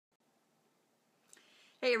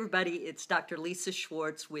Hey everybody, it's Dr. Lisa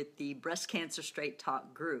Schwartz with the Breast Cancer Straight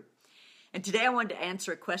Talk group. And today I wanted to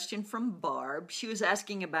answer a question from Barb. She was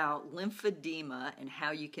asking about lymphedema and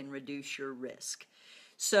how you can reduce your risk.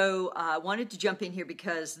 So I wanted to jump in here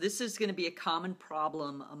because this is going to be a common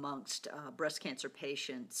problem amongst breast cancer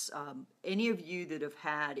patients. Any of you that have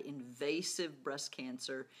had invasive breast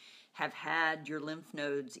cancer have had your lymph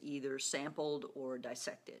nodes either sampled or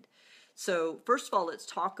dissected. So first of all, let's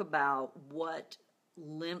talk about what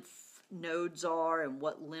lymph nodes are and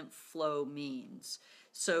what lymph flow means.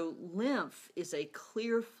 So lymph is a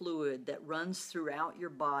clear fluid that runs throughout your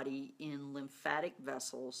body in lymphatic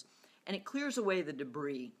vessels, and it clears away the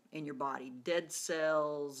debris in your body, dead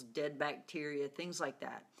cells, dead bacteria, things like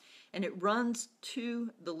that. And it runs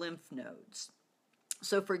to the lymph nodes.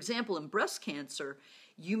 So for example, in breast cancer,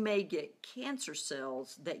 you may get cancer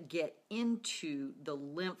cells that get into the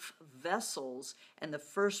lymph vessels, and the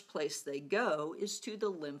first place they go is to the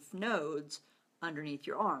lymph nodes underneath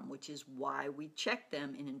your arm, which is why we check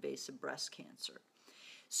them in invasive breast cancer.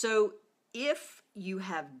 So if you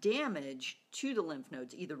have damage to the lymph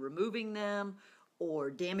nodes, either removing them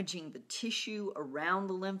or damaging the tissue around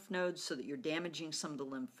the lymph nodes so that you're damaging some of the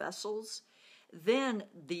lymph vessels, then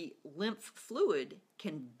the lymph fluid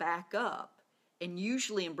can back up. And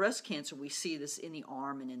usually in breast cancer, we see this in the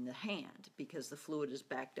arm and in the hand because the fluid is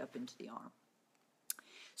backed up into the arm.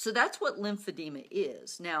 So that's what lymphedema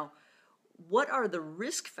is. Now, what are the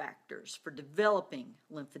risk factors for developing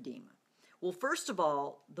lymphedema? Well, first of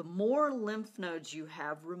all, the more lymph nodes you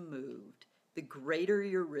have removed, the greater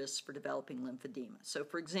your risk for developing lymphedema. So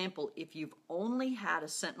for example, if you've only had a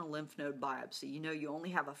sentinel lymph node biopsy, you only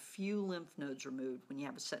have a few lymph nodes removed when you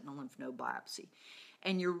have a sentinel lymph node biopsy,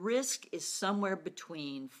 and your risk is somewhere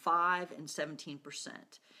between 5 and 17%.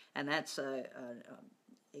 And that's a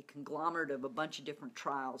conglomerate of a bunch of different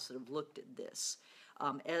trials that have looked at this.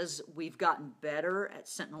 As we've gotten better at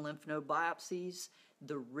sentinel lymph node biopsies,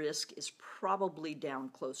 the risk is probably down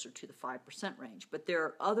closer to the 5% range. But there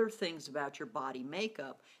are other things about your body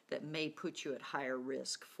makeup that may put you at higher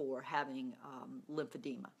risk for having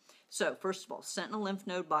lymphedema. So first of all, sentinel lymph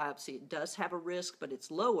node biopsy, it does have a risk, but it's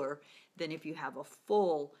lower than if you have a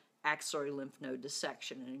full axillary lymph node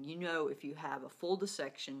dissection. And if you have a full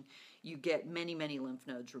dissection, you get many, many lymph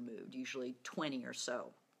nodes removed, usually 20 or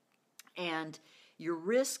so. And your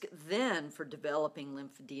risk then for developing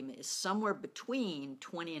lymphedema is somewhere between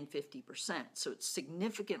 20 and 50%. So it's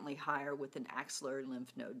significantly higher with an axillary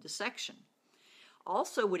lymph node dissection.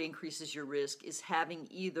 Also, what increases your risk is having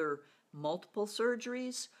either multiple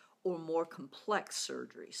surgeries or more complex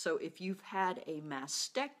surgery. So if you've had a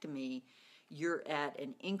mastectomy, you're at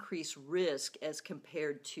an increased risk as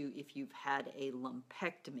compared to if you've had a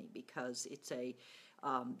lumpectomy, because it's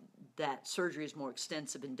that surgery is more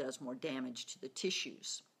extensive and does more damage to the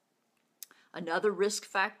tissues. Another risk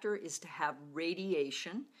factor is to have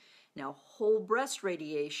radiation. Now, whole breast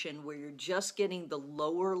radiation, where you're just getting the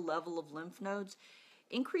lower level of lymph nodes,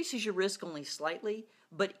 increases your risk only slightly,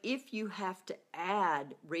 but if you have to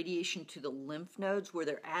add radiation to the lymph nodes, where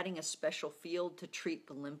they're adding a special field to treat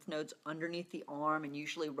the lymph nodes underneath the arm and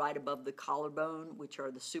usually right above the collarbone, which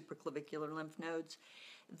are the supraclavicular lymph nodes,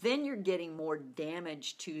 then you're getting more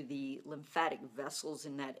damage to the lymphatic vessels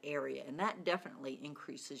in that area, and that definitely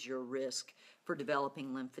increases your risk for developing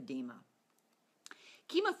lymphedema.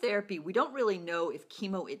 Chemotherapy, we don't really know if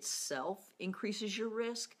chemo itself increases your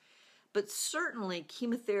risk, but certainly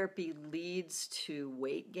chemotherapy leads to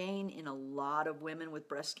weight gain in a lot of women with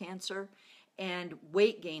breast cancer, and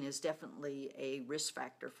weight gain is definitely a risk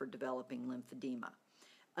factor for developing lymphedema.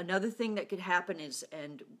 Another thing that could happen is,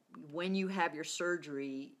 and when you have your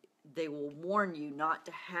surgery, they will warn you not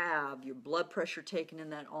to have your blood pressure taken in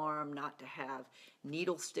that arm, not to have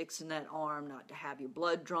needle sticks in that arm, not to have your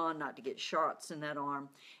blood drawn, not to get shots in that arm.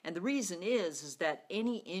 And the reason is that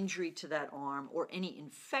any injury to that arm or any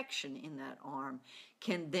infection in that arm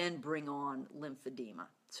can then bring on lymphedema.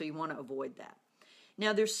 So you want to avoid that.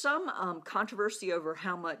 Now, there's some controversy over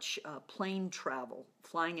how much plane travel,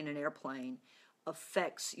 flying in an airplane,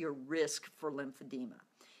 affects your risk for lymphedema.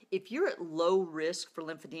 If you're at low risk for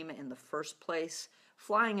lymphedema in the first place,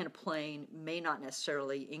 flying in a plane may not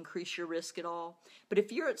necessarily increase your risk at all. But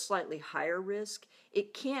if you're at slightly higher risk,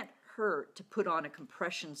 it can't hurt to put on a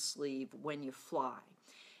compression sleeve when you fly.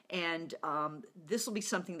 And this will be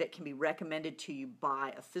something that can be recommended to you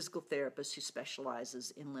by a physical therapist who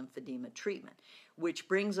specializes in lymphedema treatment, which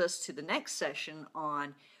brings us to the next session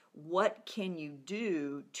on what can you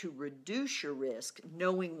do to reduce your risk,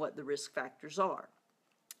 knowing what the risk factors are.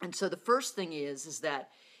 And so the first thing is that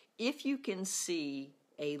if you can see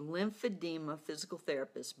a lymphedema physical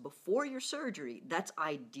therapist before your surgery, that's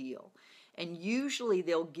ideal. And usually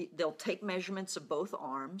they'll take measurements of both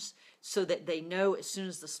arms so that they know as soon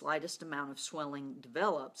as the slightest amount of swelling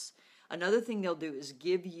develops. Another thing they'll do is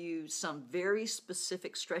give you some very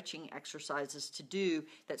specific stretching exercises to do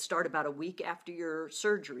that start about a week after your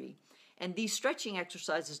surgery. And these stretching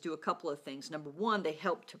exercises do a couple of things. Number one, they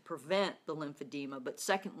help to prevent the lymphedema, but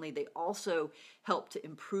secondly, they also help to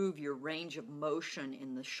improve your range of motion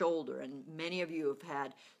in the shoulder. And many of you who have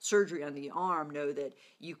had surgery on the arm know that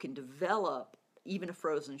you can develop even a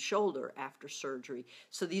frozen shoulder after surgery.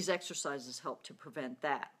 So these exercises help to prevent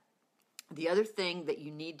that. The other thing that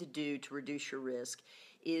you need to do to reduce your risk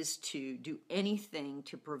is to do anything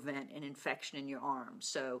to prevent an infection in your arm.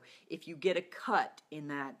 So if you get a cut in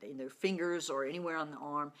their fingers or anywhere on the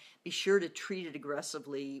arm, be sure to treat it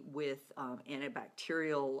aggressively with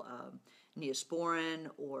antibacterial Neosporin,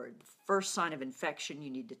 or the first sign of infection,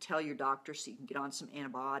 you need to tell your doctor so you can get on some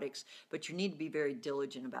antibiotics, but you need to be very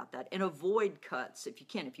diligent about that. And avoid cuts if you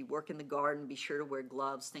can. If you work in the garden, be sure to wear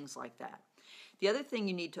gloves, things like that. The other thing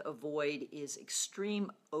you need to avoid is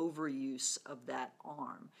extreme overuse of that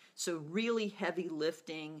arm. So really heavy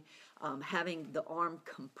lifting, having the arm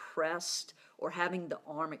compressed, or having the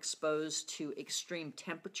arm exposed to extreme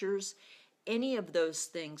temperatures. Any of those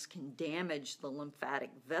things can damage the lymphatic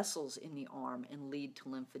vessels in the arm and lead to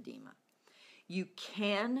lymphedema. You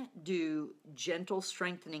can do gentle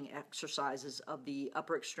strengthening exercises of the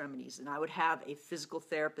upper extremities, and I would have a physical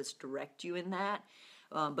therapist direct you in that.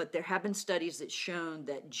 But there have been studies that shown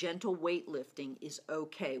that gentle weightlifting is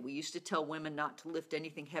okay. We used to tell women not to lift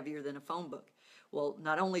anything heavier than a phone book. Well,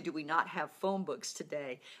 not only do we not have phone books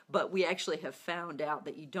today, but we actually have found out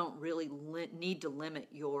that you don't really need to limit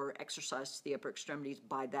your exercise to the upper extremities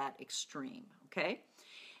by that extreme, okay?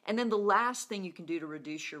 And then the last thing you can do to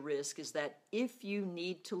reduce your risk is that if you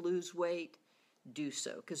need to lose weight, do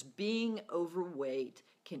so, because being overweight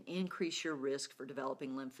can increase your risk for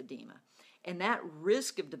developing lymphedema. And that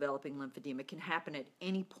risk of developing lymphedema can happen at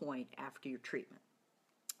any point after your treatment.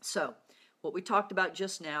 So what we talked about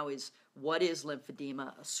just now is, what is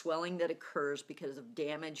lymphedema? A swelling that occurs because of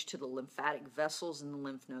damage to the lymphatic vessels and the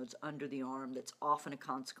lymph nodes under the arm that's often a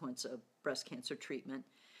consequence of breast cancer treatment.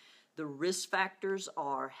 The risk factors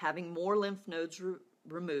are having more lymph nodes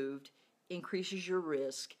removed increases your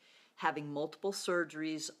risk. Having multiple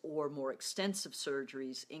surgeries or more extensive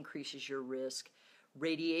surgeries increases your risk.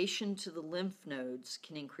 Radiation to the lymph nodes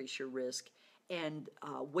can increase your risk, and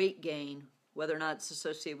weight gain, whether or not it's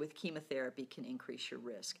associated with chemotherapy, can increase your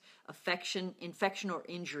risk. Infection or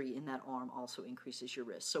injury in that arm also increases your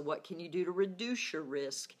risk. So what can you do to reduce your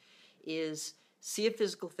risk is see a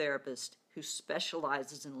physical therapist who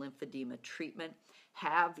specializes in lymphedema treatment.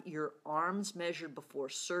 Have your arms measured before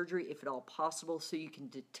surgery, if at all possible, so you can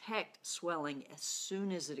detect swelling as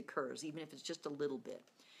soon as it occurs, even if it's just a little bit.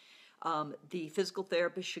 The physical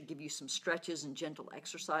therapist should give you some stretches and gentle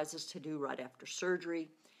exercises to do right after surgery.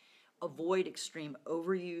 Avoid extreme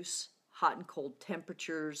overuse, hot and cold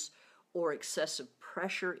temperatures, or excessive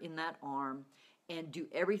pressure in that arm, and do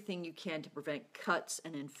everything you can to prevent cuts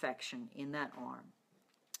and infection in that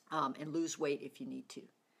arm, and lose weight if you need to.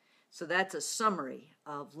 So that's a summary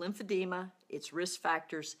of lymphedema, its risk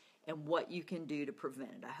factors, and what you can do to prevent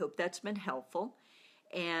it. I hope that's been helpful.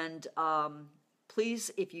 And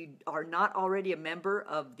please, if you are not already a member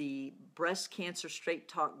of the Breast Cancer Straight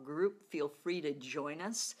Talk group, feel free to join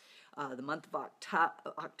us. The month of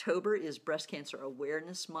October is Breast Cancer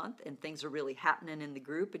Awareness Month, and things are really happening in the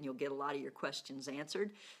group, and you'll get a lot of your questions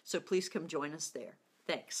answered. So please come join us there.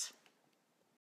 Thanks.